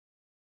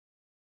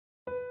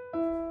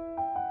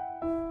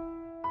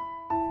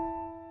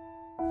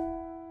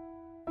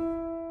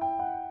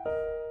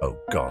Oh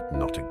God,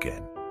 Not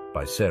Again,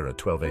 by Sarah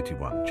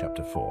 1281,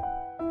 Chapter 4.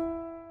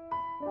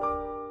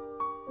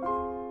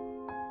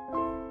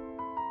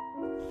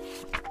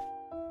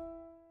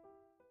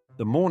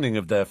 The morning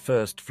of their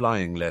first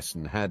flying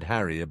lesson had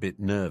Harry a bit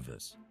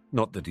nervous.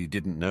 Not that he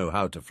didn't know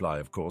how to fly,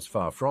 of course,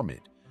 far from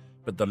it.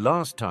 But the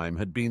last time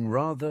had been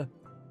rather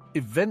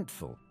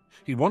eventful.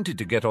 He wanted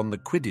to get on the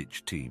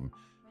Quidditch team,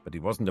 but he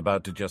wasn't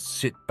about to just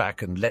sit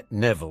back and let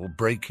Neville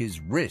break his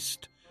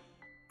wrist.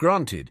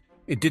 Granted,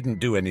 it didn't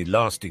do any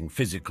lasting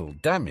physical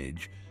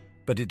damage,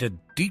 but it had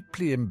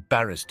deeply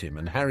embarrassed him,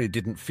 and Harry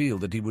didn't feel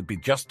that he would be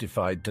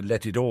justified to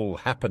let it all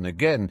happen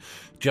again,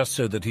 just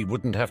so that he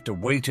wouldn't have to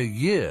wait a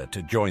year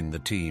to join the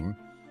team.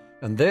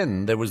 And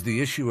then there was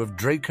the issue of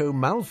Draco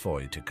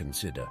Malfoy to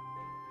consider.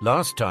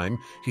 Last time,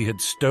 he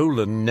had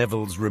stolen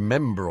Neville's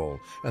Remembrall,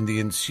 and the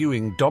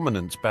ensuing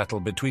dominance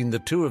battle between the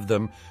two of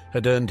them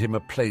had earned him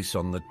a place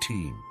on the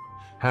team.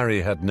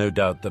 Harry had no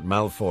doubt that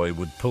Malfoy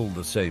would pull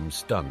the same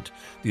stunt.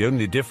 The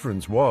only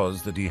difference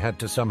was that he had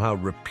to somehow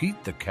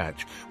repeat the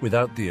catch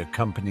without the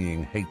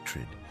accompanying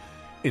hatred.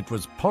 It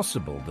was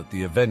possible that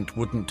the event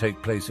wouldn't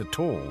take place at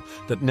all,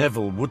 that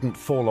Neville wouldn't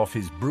fall off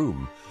his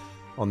broom.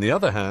 On the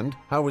other hand,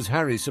 how was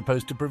Harry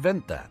supposed to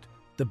prevent that?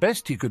 The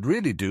best he could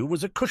really do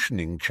was a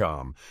cushioning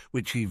charm,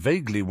 which he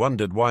vaguely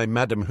wondered why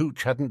Madame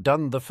Hooch hadn't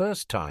done the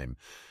first time.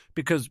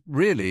 Because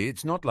really,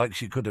 it's not like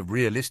she could have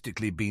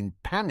realistically been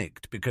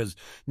panicked, because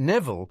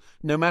Neville,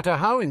 no matter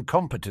how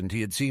incompetent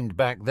he had seemed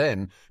back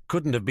then,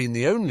 couldn't have been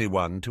the only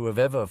one to have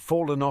ever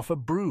fallen off a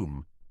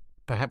broom.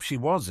 Perhaps she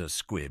was a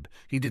squib.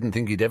 He didn't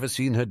think he'd ever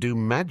seen her do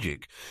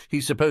magic.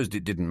 He supposed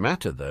it didn't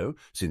matter, though,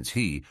 since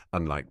he,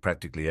 unlike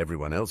practically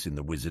everyone else in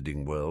the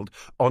wizarding world,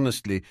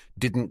 honestly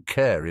didn't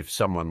care if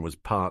someone was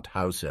part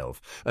house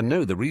elf. And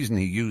no, the reason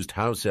he used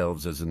house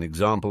elves as an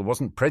example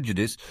wasn't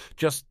prejudice,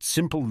 just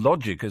simple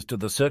logic as to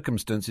the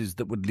circumstances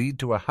that would lead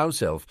to a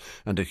house elf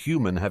and a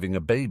human having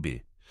a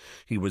baby.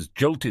 He was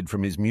jolted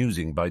from his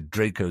musing by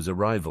Draco's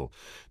arrival.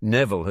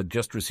 Neville had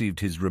just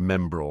received his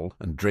Remembrall,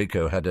 and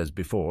Draco had, as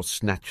before,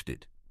 snatched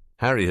it.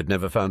 Harry had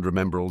never found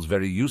Remembralls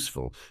very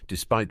useful,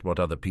 despite what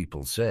other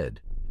people said.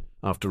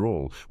 After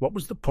all, what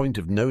was the point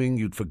of knowing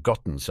you'd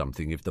forgotten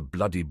something if the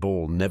bloody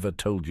ball never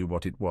told you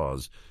what it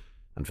was?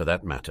 And for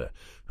that matter,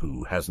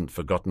 who hasn't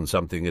forgotten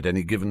something at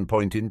any given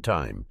point in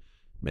time?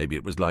 Maybe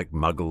it was like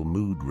Muggle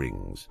mood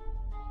rings.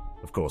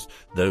 Of course,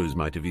 those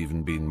might have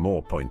even been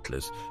more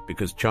pointless,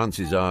 because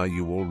chances are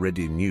you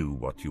already knew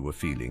what you were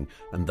feeling,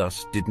 and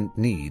thus didn't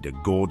need a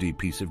gaudy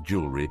piece of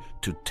jewellery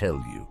to tell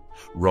you.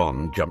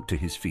 Ron jumped to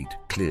his feet,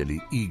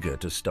 clearly eager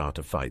to start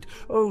a fight.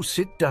 "Oh,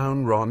 sit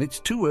down, Ron, it's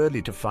too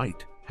early to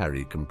fight,"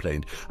 Harry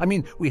complained. "I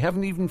mean, we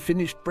haven't even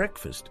finished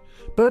breakfast."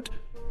 But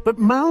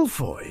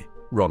Malfoy,"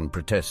 Ron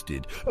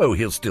protested. "Oh,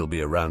 he'll still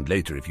be around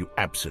later if you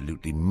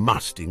absolutely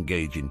must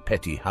engage in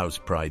petty house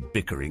pride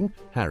bickering,"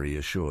 Harry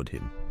assured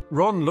him.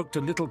 Ron looked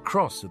a little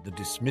cross at the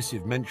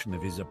dismissive mention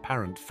of his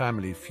apparent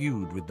family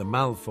feud with the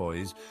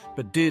Malfoys,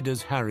 but did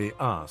as Harry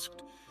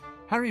asked.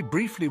 Harry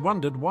briefly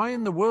wondered why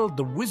in the world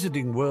the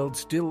wizarding world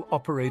still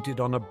operated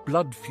on a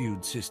blood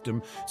feud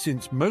system,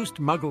 since most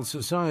Muggle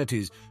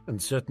societies,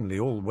 and certainly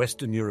all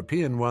Western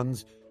European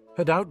ones,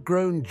 had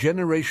outgrown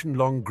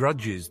generation-long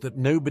grudges that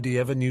nobody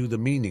ever knew the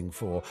meaning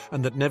for,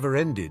 and that never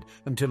ended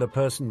until a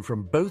person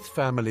from both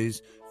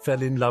families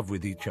fell in love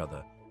with each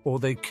other, or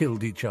they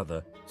killed each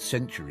other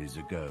centuries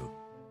ago.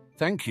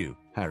 "Thank you,"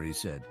 Harry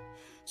said.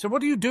 "So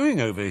what are you doing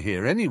over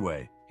here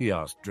anyway?" he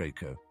asked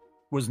Draco.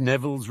 "Was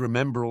Neville's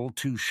Remembrall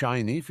too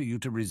shiny for you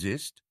to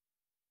resist?"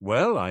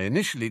 "Well, I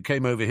initially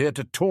came over here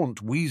to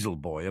taunt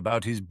Weaselboy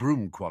about his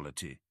broom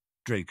quality,"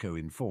 Draco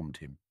informed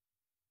him.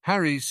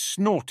 Harry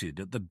snorted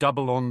at the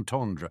double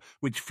entendre,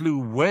 which flew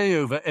way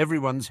over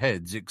everyone's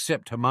heads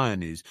except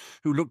Hermione's,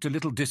 who looked a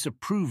little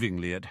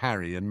disapprovingly at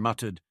Harry and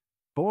muttered,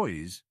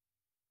 "Boys?"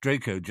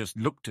 Draco just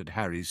looked at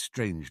Harry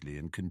strangely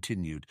and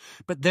continued,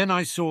 "But then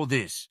I saw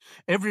this.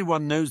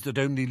 Everyone knows that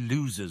only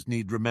losers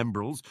need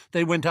Remembralls.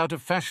 They went out of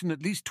fashion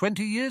at least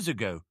 20 years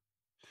ago."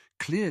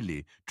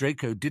 Clearly,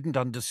 Draco didn't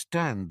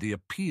understand the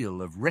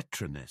appeal of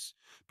retroness,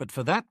 but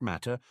for that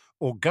matter,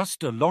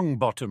 Augusta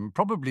Longbottom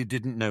probably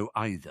didn't know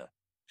either.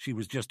 She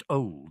was just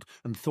old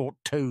and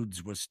thought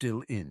toads were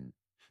still in.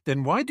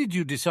 "Then why did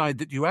you decide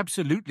that you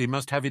absolutely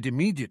must have it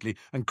immediately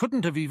and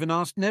couldn't have even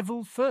asked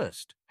Neville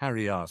first?"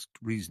 Harry asked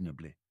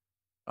reasonably.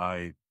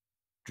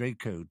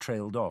 Draco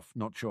trailed off,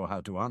 not sure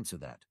how to answer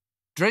that.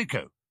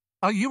 "Draco,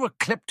 are you a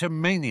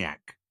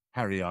kleptomaniac?"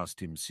 Harry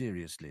asked him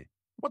seriously.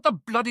 "What the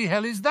bloody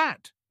hell is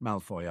that?"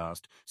 Malfoy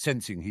asked,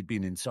 sensing he'd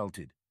been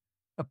insulted.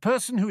 "A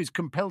person who is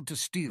compelled to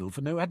steal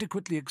for no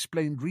adequately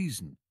explained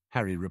reason,"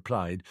 Harry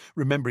replied,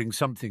 remembering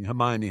something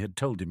Hermione had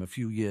told him a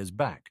few years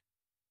back.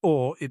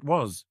 Or it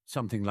was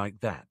something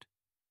like that.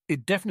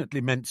 It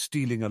definitely meant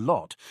stealing a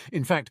lot.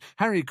 In fact,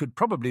 Harry could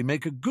probably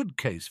make a good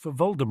case for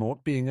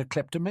Voldemort being a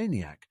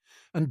kleptomaniac.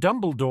 And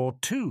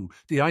Dumbledore, too,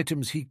 the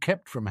items he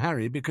kept from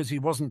Harry because he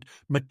wasn't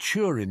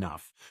mature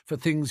enough for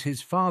things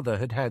his father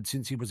had had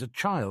since he was a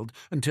child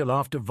until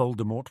after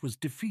Voldemort was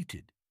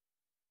defeated.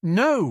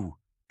 "No!"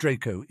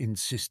 Draco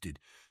insisted.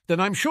 "Then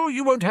I'm sure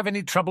you won't have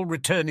any trouble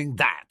returning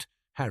that."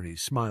 Harry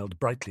smiled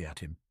brightly at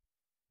him.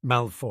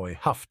 Malfoy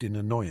huffed in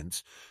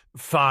annoyance.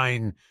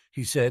 "Fine,"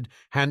 he said,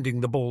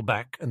 handing the ball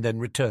back, and then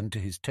returned to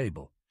his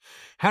table.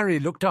 Harry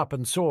looked up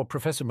and saw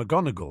Professor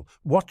McGonagall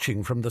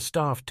watching from the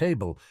staff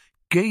table,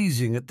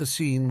 gazing at the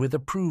scene with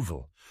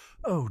approval.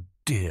 Oh,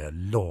 dear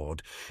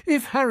Lord!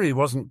 If Harry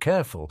wasn't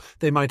careful,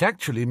 they might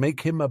actually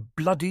make him a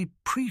bloody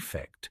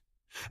prefect.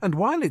 And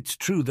while it's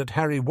true that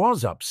Harry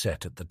was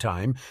upset at the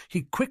time,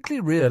 he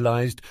quickly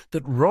realized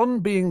that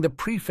Ron being the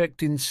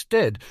prefect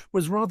instead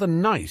was rather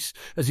nice,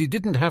 as he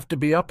didn't have to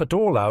be up at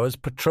all hours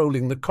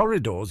patrolling the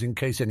corridors in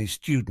case any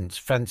students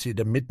fancied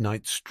a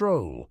midnight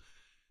stroll.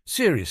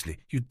 Seriously,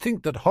 you'd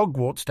think that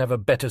Hogwarts'd have a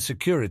better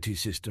security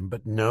system,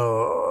 but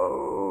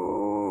no,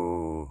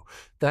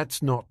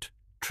 that's not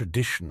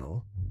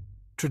traditional.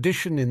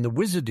 Tradition in the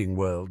wizarding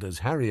world, as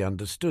Harry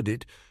understood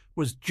it,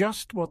 was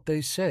just what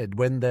they said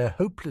when their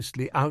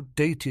hopelessly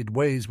outdated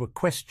ways were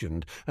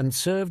questioned and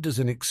served as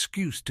an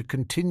excuse to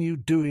continue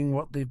doing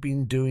what they've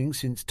been doing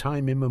since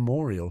time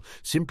immemorial,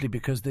 simply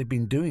because they've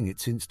been doing it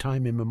since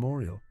time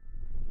immemorial.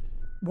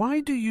 "Why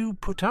do you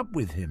put up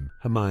with him?"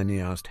 Hermione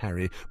asked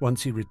Harry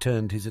once he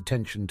returned his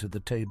attention to the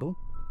table.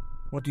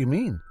 "What do you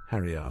mean?"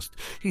 Harry asked.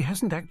 "He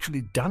hasn't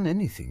actually done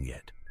anything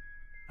yet."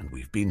 "And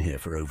we've been here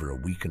for over a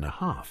week and a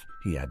half,"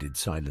 he added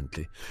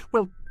silently.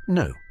 "Well,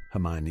 no,"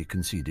 Hermione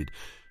conceded.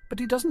 "But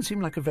he doesn't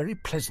seem like a very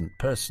pleasant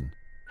person."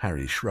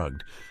 Harry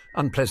shrugged.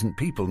 "Unpleasant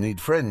people need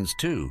friends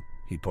too,"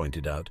 he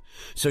pointed out.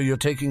 "So you're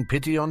taking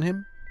pity on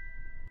him?"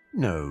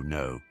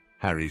 No,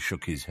 Harry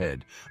shook his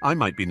head. "I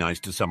might be nice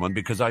to someone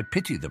because I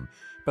pity them,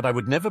 but I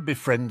would never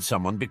befriend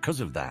someone because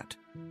of that.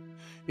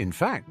 In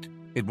fact,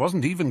 it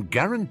wasn't even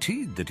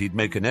guaranteed that he'd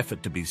make an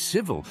effort to be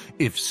civil,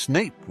 if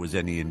Snape was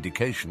any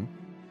indication.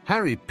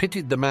 Harry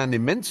pitied the man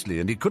immensely,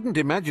 and he couldn't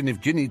imagine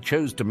if Ginny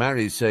chose to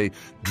marry, say,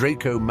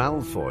 Draco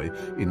Malfoy,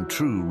 in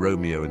true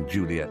Romeo and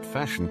Juliet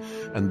fashion,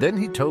 and then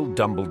he told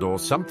Dumbledore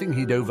something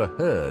he'd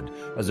overheard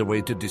as a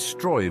way to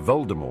destroy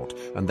Voldemort,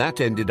 and that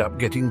ended up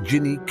getting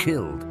Ginny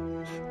killed.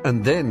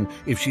 And then,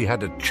 if she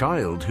had a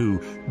child who,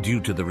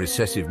 due to the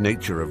recessive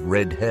nature of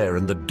red hair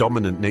and the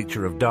dominant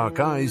nature of dark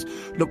eyes,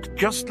 looked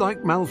just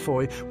like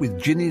Malfoy with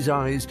Ginny's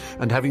eyes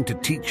and having to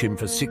teach him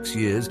for 6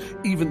 years,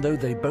 even though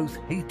they both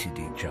hated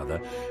each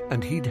other,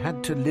 and he'd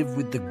had to live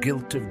with the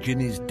guilt of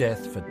Ginny's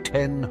death for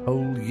 10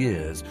 whole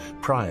years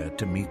prior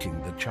to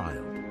meeting the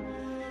child.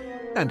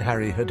 And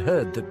Harry had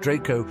heard that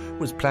Draco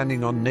was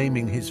planning on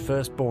naming his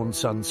firstborn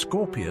son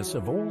Scorpius,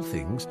 of all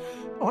things.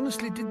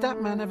 Honestly, did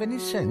that man have any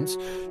sense?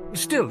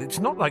 Still, it's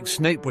not like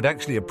Snape would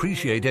actually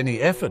appreciate any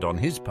effort on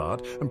his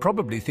part and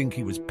probably think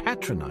he was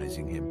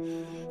patronizing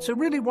him. So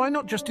really, why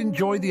not just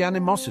enjoy the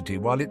animosity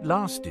while it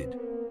lasted?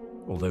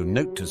 Although,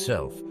 note to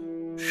self,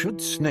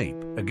 should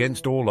Snape,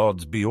 against all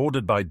odds, be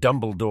ordered by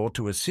Dumbledore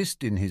to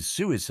assist in his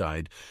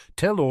suicide,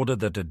 tell Order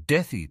that a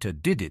Death Eater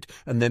did it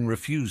and then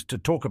refused to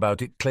talk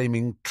about it,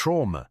 claiming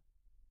trauma.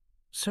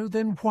 "So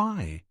then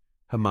why?"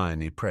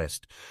 Hermione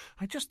pressed.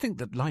 "I just think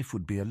that life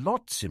would be a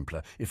lot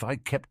simpler if I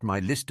kept my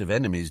list of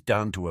enemies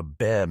down to a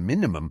bare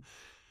minimum.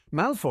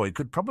 Malfoy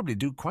could probably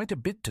do quite a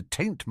bit to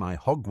taint my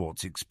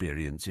Hogwarts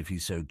experience if he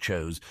so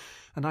chose,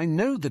 and I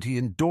know that he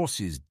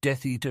endorses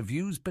Death Eater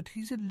views, but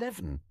he's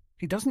 11.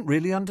 He doesn't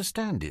really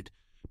understand it.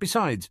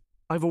 Besides,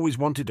 I've always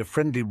wanted a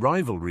friendly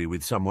rivalry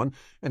with someone,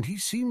 and he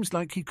seems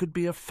like he could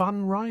be a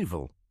fun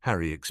rival,"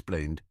 Harry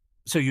explained.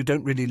 "So you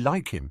don't really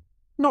like him?"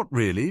 "Not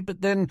really,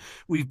 but then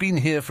we've been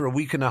here for a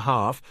week and a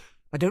half.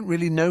 I don't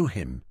really know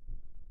him."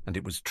 And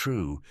it was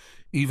true.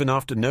 Even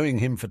after knowing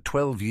him for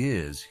 12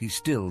 years, he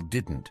still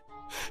didn't.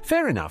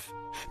 "Fair enough.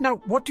 Now,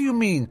 what do you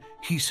mean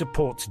he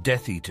supports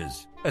Death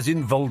Eaters, as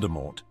in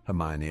Voldemort?"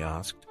 Hermione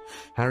asked.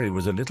 Harry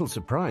was a little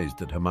surprised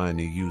that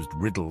Hermione used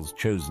Riddle's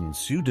chosen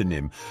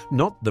pseudonym,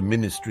 not the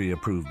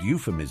Ministry-approved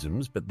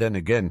euphemisms, but then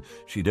again,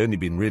 she'd only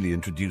been really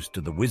introduced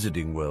to the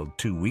wizarding world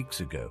 2 weeks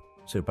ago,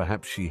 so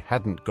perhaps she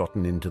hadn't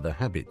gotten into the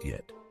habit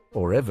yet,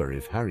 or ever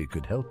if Harry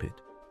could help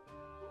it.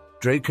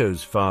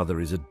 "Draco's father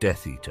is a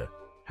Death Eater,"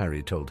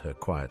 Harry told her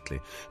quietly,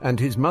 "and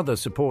his mother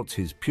supports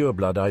his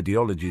pureblood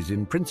ideologies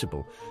in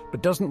principle,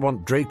 but doesn't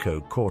want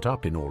Draco caught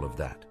up in all of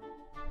that."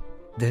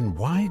 "Then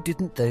why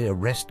didn't they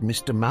arrest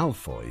Mr.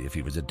 Malfoy if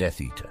he was a Death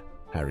Eater?"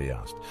 Harry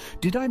asked.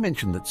 "Did I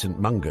mention that St.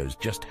 Mungo's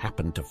just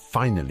happened to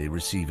finally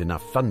receive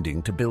enough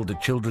funding to build a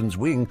children's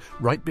wing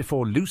right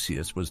before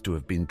Lucius was to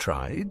have been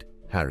tried?"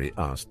 Harry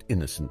asked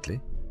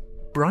innocently.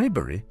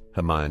 "Bribery?"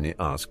 Hermione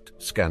asked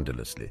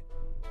scandalously.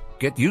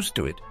 "Get used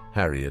to it,"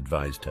 Harry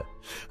advised her.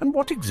 "And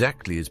what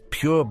exactly is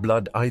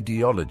pure-blood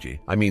ideology?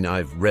 I mean,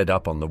 I've read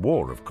up on the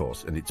war, of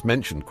course, and it's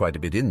mentioned quite a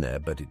bit in there,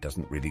 but it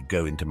doesn't really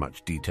go into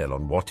much detail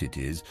on what it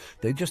is.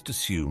 They just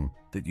assume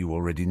that you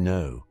already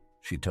know,"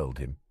 she told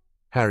him.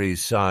 Harry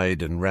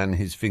sighed and ran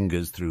his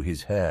fingers through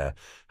his hair.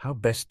 How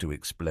best to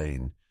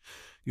explain?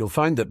 "You'll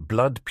find that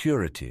blood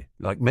purity,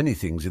 like many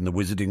things in the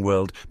wizarding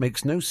world,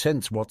 makes no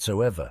sense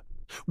whatsoever.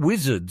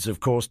 Wizards, of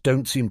course,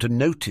 don't seem to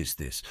notice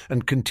this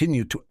and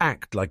continue to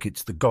act like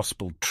it's the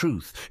gospel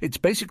truth. It's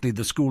basically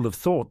the school of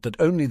thought that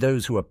only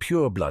those who are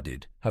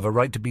pure-blooded have a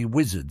right to be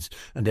wizards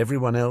and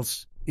everyone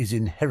else is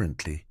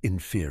inherently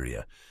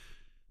inferior.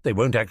 They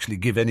won't actually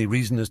give any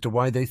reason as to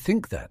why they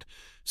think that,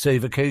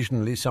 save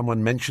occasionally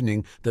someone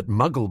mentioning that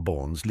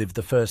Muggle-borns live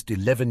the first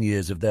 11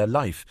 years of their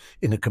life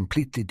in a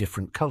completely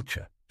different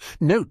culture.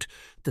 Note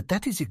that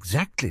that is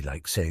exactly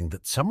like saying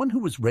that someone who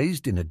was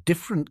raised in a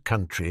different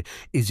country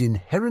is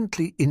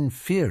inherently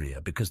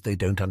inferior because they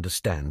don't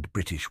understand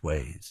British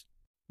ways.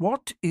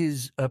 What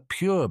is a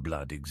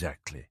pureblood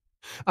exactly?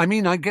 I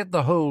mean, I get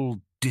the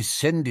whole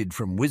descended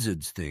from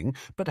wizards thing,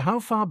 but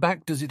how far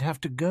back does it have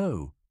to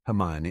go?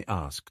 Hermione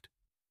asked.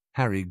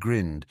 Harry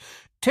grinned.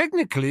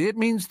 Technically, it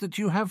means that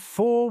you have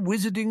 4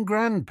 wizarding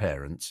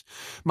grandparents.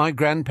 My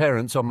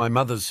grandparents on my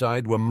mother's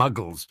side were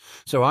Muggles,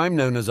 so I'm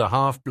known as a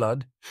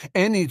half-blood.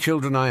 Any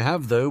children I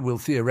have, though, will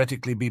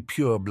theoretically be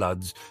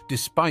purebloods,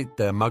 despite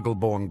their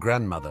Muggle-born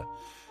grandmother.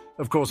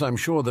 Of course, I'm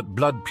sure that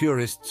blood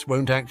purists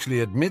won't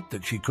actually admit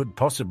that she could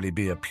possibly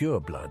be a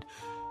pureblood.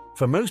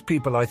 For most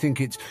people, I think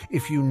it's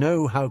if you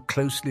know how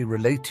closely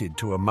related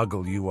to a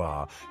Muggle you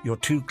are, you're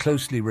too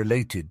closely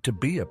related to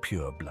be a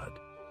pureblood.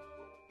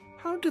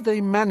 How do they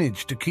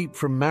manage to keep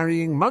from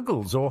marrying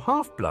Muggles or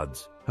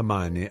half-bloods?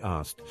 Hermione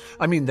asked.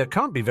 I mean, there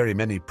can't be very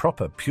many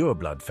proper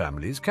pure-blood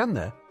families, can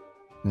there?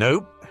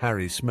 Nope,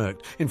 Harry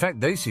smirked. In fact,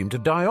 they seem to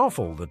die off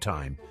all the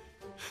time.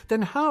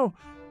 Then how?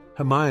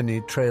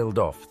 Hermione trailed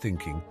off,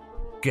 thinking.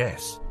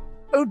 Guess.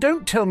 Oh,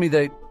 don't tell me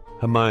they...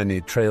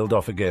 Hermione trailed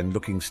off again,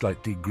 looking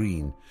slightly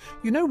green.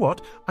 You know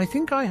what? I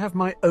think I have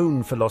my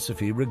own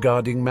philosophy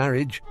regarding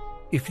marriage.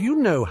 If you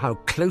know how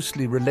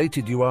closely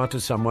related you are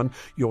to someone,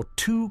 you're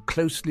too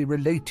closely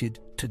related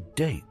to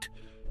date.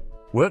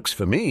 Works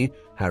for me,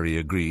 Harry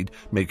agreed,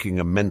 making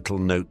a mental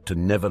note to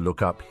never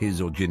look up his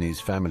or Ginny's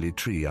family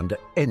tree under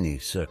any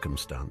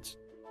circumstance.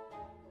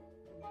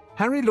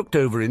 Harry looked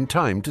over in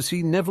time to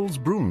see Neville's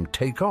broom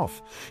take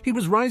off. He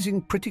was rising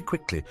pretty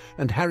quickly,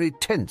 and Harry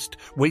tensed,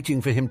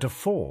 waiting for him to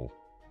fall.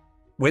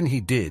 When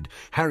he did,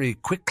 Harry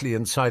quickly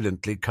and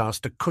silently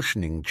cast a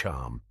cushioning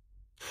charm.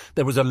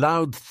 There was a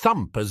loud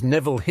thump as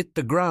Neville hit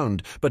the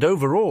ground, but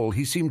overall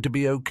he seemed to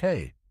be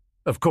okay.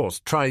 Of course,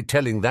 try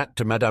telling that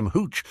to Madame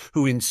Hooch,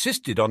 who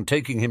insisted on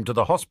taking him to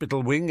the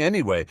hospital wing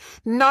anyway.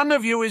 None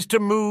of you is to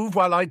move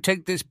while I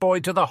take this boy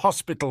to the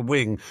hospital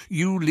wing.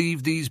 You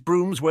leave these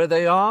brooms where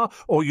they are,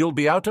 or you'll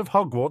be out of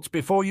Hogwarts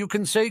before you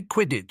can say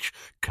Quidditch.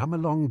 Come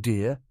along,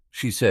 dear,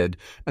 she said,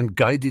 and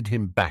guided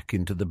him back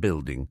into the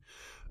building.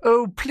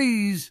 Oh,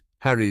 please,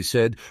 Harry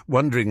said,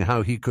 wondering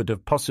how he could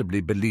have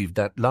possibly believed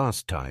that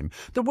last time.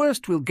 The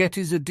worst we'll get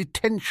is a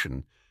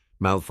detention.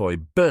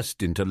 Malfoy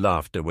burst into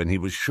laughter when he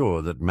was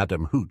sure that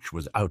Madame Hooch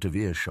was out of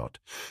earshot.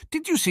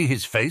 Did you see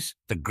his face,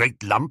 the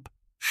great lump?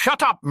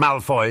 Shut up,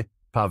 Malfoy,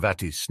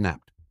 Parvati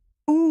snapped.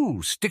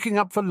 Ooh, sticking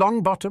up for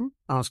Longbottom?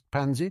 Asked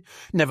Pansy.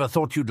 Never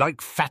thought you'd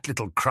like fat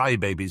little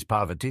crybabies,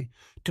 Parvati.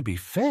 To be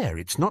fair,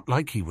 it's not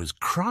like he was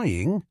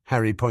crying,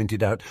 Harry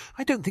pointed out.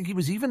 I don't think he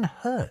was even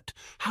hurt.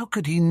 How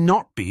could he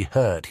not be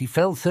hurt? He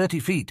fell 30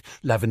 feet,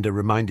 Lavender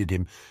reminded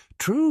him.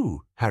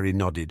 True, Harry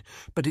nodded,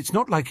 but it's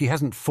not like he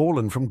hasn't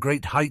fallen from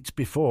great heights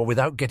before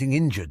without getting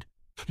injured.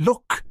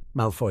 Look,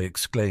 Malfoy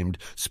exclaimed,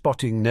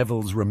 spotting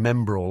Neville's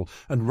Remembrall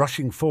and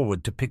rushing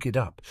forward to pick it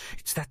up.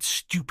 It's that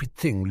stupid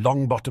thing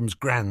Longbottom's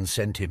Gran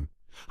sent him.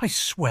 I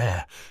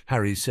swear,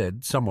 Harry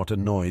said, somewhat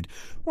annoyed.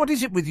 What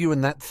is it with you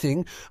and that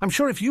thing? I'm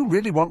sure if you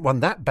really want one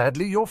that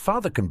badly, your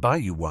father can buy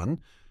you one.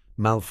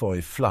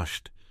 Malfoy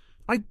flushed.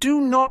 I do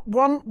not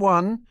want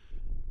one.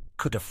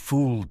 Could have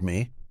fooled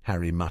me,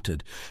 Harry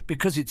muttered,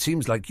 because it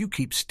seems like you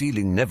keep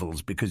stealing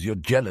Neville's because you're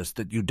jealous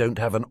that you don't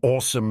have an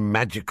awesome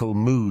magical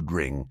mood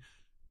ring.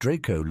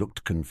 Draco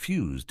looked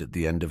confused at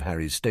the end of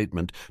Harry's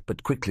statement,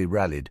 but quickly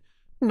rallied.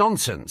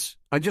 Nonsense.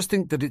 I just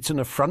think that it's an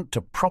affront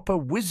to proper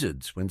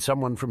wizards when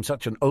someone from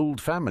such an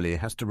old family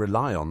has to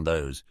rely on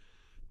those.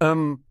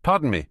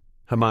 Pardon me,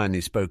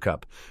 Hermione spoke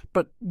up,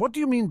 but what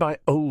do you mean by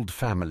old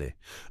family?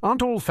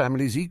 Aren't all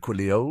families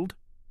equally old?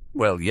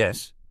 Well,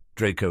 yes,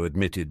 Draco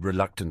admitted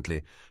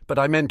reluctantly, but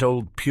I meant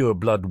old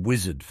pure-blood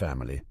wizard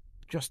family.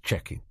 Just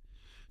checking.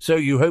 So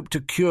you hope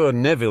to cure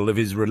Neville of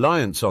his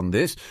reliance on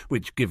this,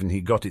 which, given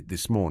he got it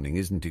this morning,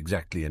 isn't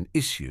exactly an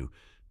issue,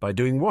 by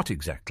doing what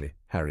exactly?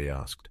 Harry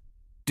asked.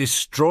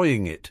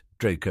 Destroying it,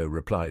 Draco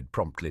replied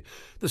promptly.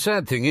 The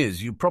sad thing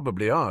is, you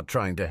probably are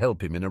trying to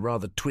help him in a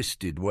rather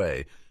twisted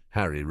way,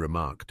 Harry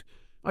remarked.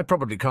 I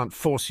probably can't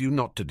force you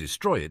not to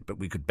destroy it, but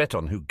we could bet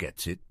on who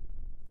gets it.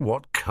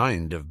 What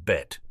kind of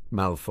bet?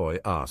 Malfoy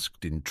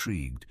asked,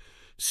 intrigued.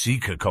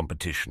 Seeker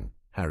competition,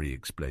 Harry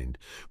explained.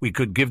 We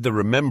could give the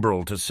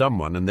Remembrall to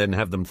someone and then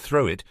have them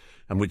throw it,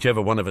 and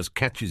whichever one of us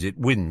catches it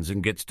wins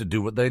and gets to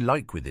do what they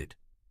like with it.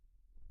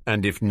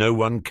 And if no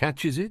one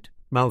catches it?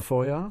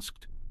 Malfoy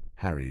asked.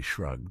 Harry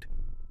shrugged.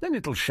 Then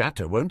it'll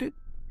shatter, won't it?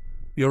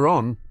 You're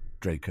on,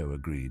 Draco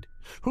agreed.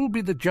 Who'll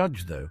be the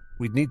judge, though?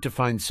 We'd need to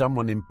find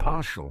someone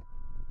impartial.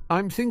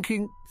 I'm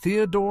thinking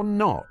Theodore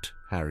Nott,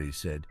 Harry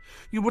said.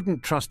 "You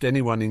wouldn't trust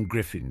anyone in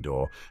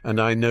Gryffindor, and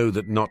I know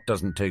that Nott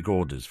doesn't take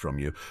orders from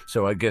you,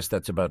 so I guess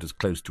that's about as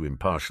close to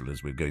impartial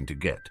as we're going to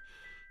get."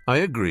 "I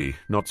agree.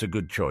 Nott's a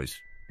good choice.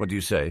 What do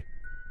you say?"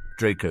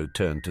 Draco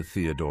turned to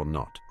Theodore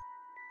Nott.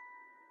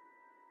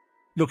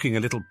 Looking a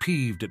little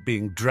peeved at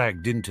being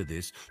dragged into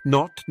this,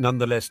 Nott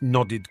nonetheless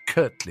nodded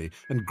curtly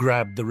and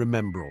grabbed the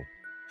Remembrall.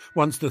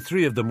 Once the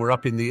three of them were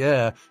up in the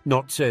air,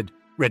 Nott said,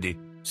 "Ready,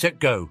 set,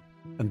 go,"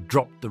 and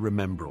dropped the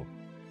Remembrall.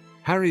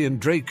 Harry and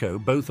Draco,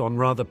 both on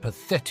rather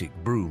pathetic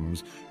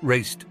brooms,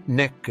 raced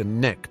neck and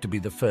neck to be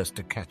the first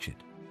to catch it.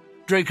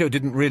 Draco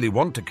didn't really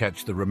want to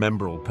catch the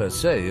Remembrall per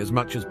se, as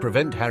much as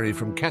prevent Harry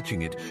from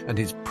catching it, and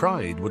his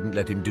pride wouldn't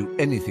let him do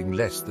anything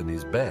less than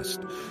his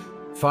best.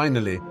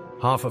 Finally,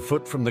 half a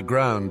foot from the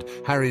ground,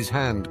 Harry's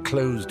hand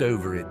closed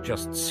over it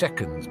just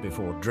seconds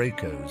before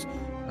Draco's,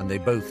 and they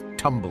both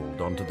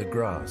tumbled onto the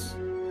grass.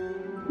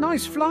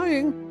 "Nice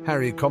flying,"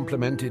 Harry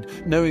complimented,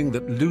 knowing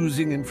that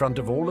losing in front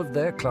of all of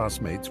their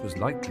classmates was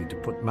likely to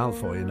put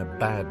Malfoy in a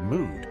bad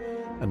mood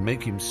and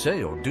make him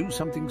say or do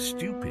something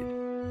stupid.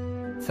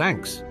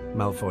 "Thanks,"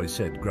 Malfoy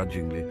said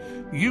grudgingly.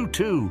 "You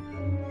too."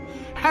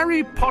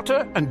 "Harry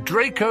Potter and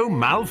Draco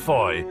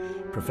Malfoy!"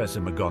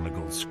 Professor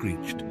McGonagall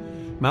screeched.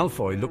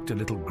 Malfoy looked a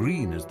little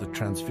green as the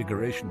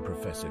Transfiguration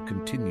Professor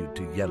continued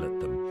to yell at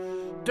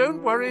them.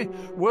 "Don't worry,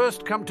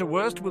 worst come to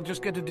worst, we'll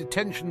just get a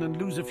detention and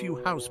lose a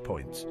few house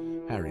points,"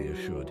 Harry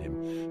assured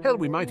him. "Hell,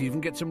 we might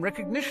even get some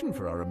recognition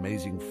for our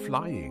amazing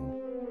flying."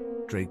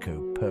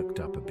 Draco perked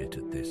up a bit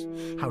at this.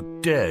 "How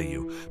dare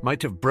you?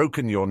 Might have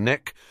broken your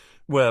neck.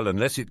 Well,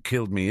 unless it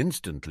killed me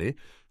instantly,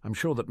 I'm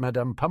sure that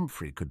Madame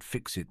Pumphrey could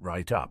fix it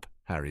right up,"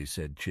 Harry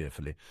said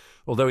cheerfully,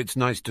 "although it's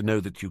nice to know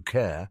that you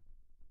care."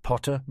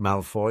 "Potter,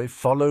 Malfoy,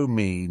 follow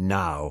me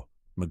now,"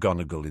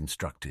 McGonagall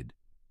instructed.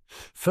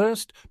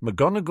 First,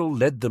 McGonagall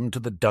led them to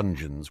the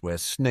dungeons where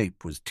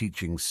Snape was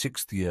teaching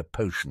sixth-year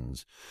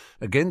potions.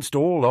 Against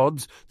all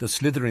odds, the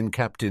Slytherin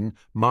captain,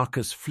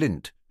 Marcus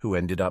Flint, who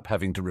ended up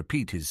having to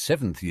repeat his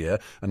seventh year,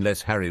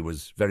 unless Harry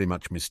was very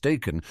much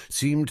mistaken,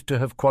 seemed to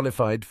have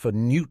qualified for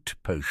Newt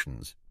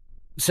potions.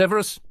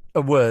 "Severus,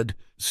 a word."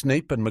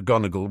 Snape and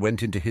McGonagall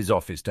went into his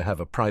office to have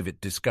a private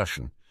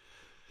discussion.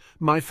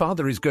 "My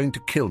father is going to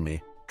kill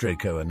me,"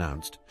 Draco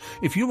announced.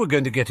 "If you were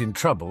going to get in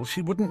trouble,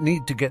 she wouldn't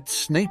need to get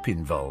Snape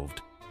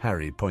involved,"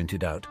 Harry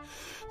pointed out.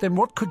 "Then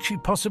what could she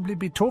possibly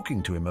be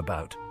talking to him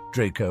about?"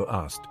 Draco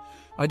asked.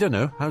 "I don't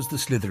know. How's the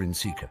Slytherin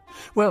Seeker?"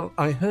 "Well,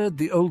 I heard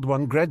the old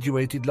one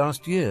graduated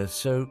last year,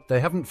 so they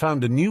haven't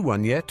found a new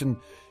one yet, and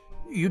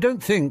you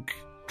don't think—"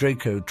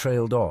 Draco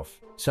trailed off,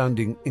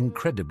 sounding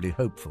incredibly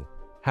hopeful.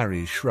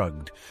 Harry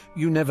shrugged.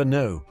 "You never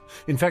know.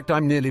 In fact,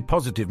 I'm nearly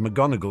positive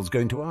McGonagall's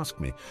going to ask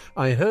me.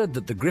 I heard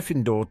that the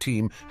Gryffindor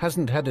team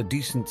hasn't had a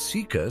decent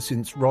Seeker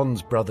since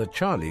Ron's brother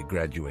Charlie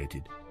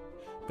graduated.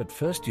 But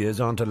first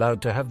years aren't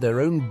allowed to have their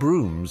own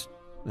brooms,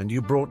 and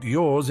you brought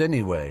yours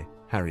anyway,"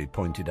 Harry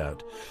pointed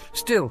out.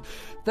 "Still,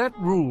 that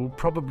rule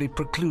probably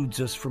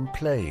precludes us from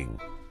playing,"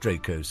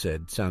 Draco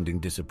said, sounding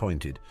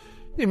disappointed.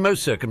 "In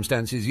most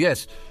circumstances,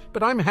 yes,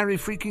 but I'm Harry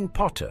freaking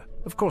Potter.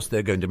 Of course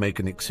they're going to make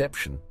an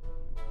exception."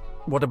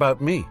 "What about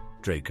me?"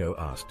 Draco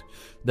asked.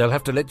 "They'll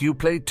have to let you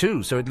play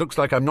too, so it looks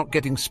like I'm not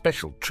getting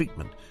special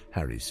treatment,"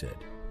 Harry said.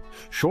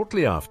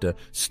 Shortly after,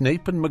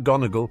 Snape and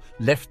McGonagall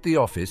left the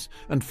office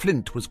and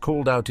Flint was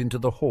called out into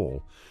the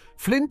hall.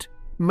 "Flint,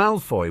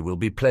 Malfoy will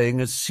be playing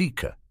as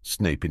Seeker,"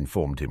 Snape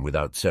informed him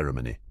without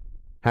ceremony.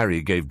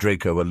 Harry gave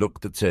Draco a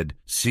look that said,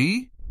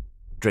 "See?"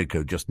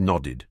 Draco just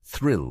nodded,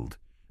 thrilled,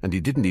 and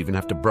he didn't even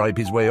have to bribe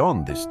his way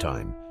on this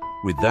time.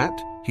 With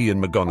that, he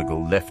and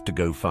McGonagall left to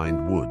go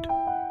find wood.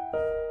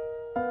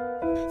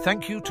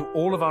 Thank you to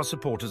all of our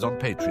supporters on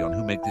Patreon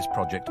who make this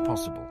project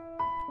possible.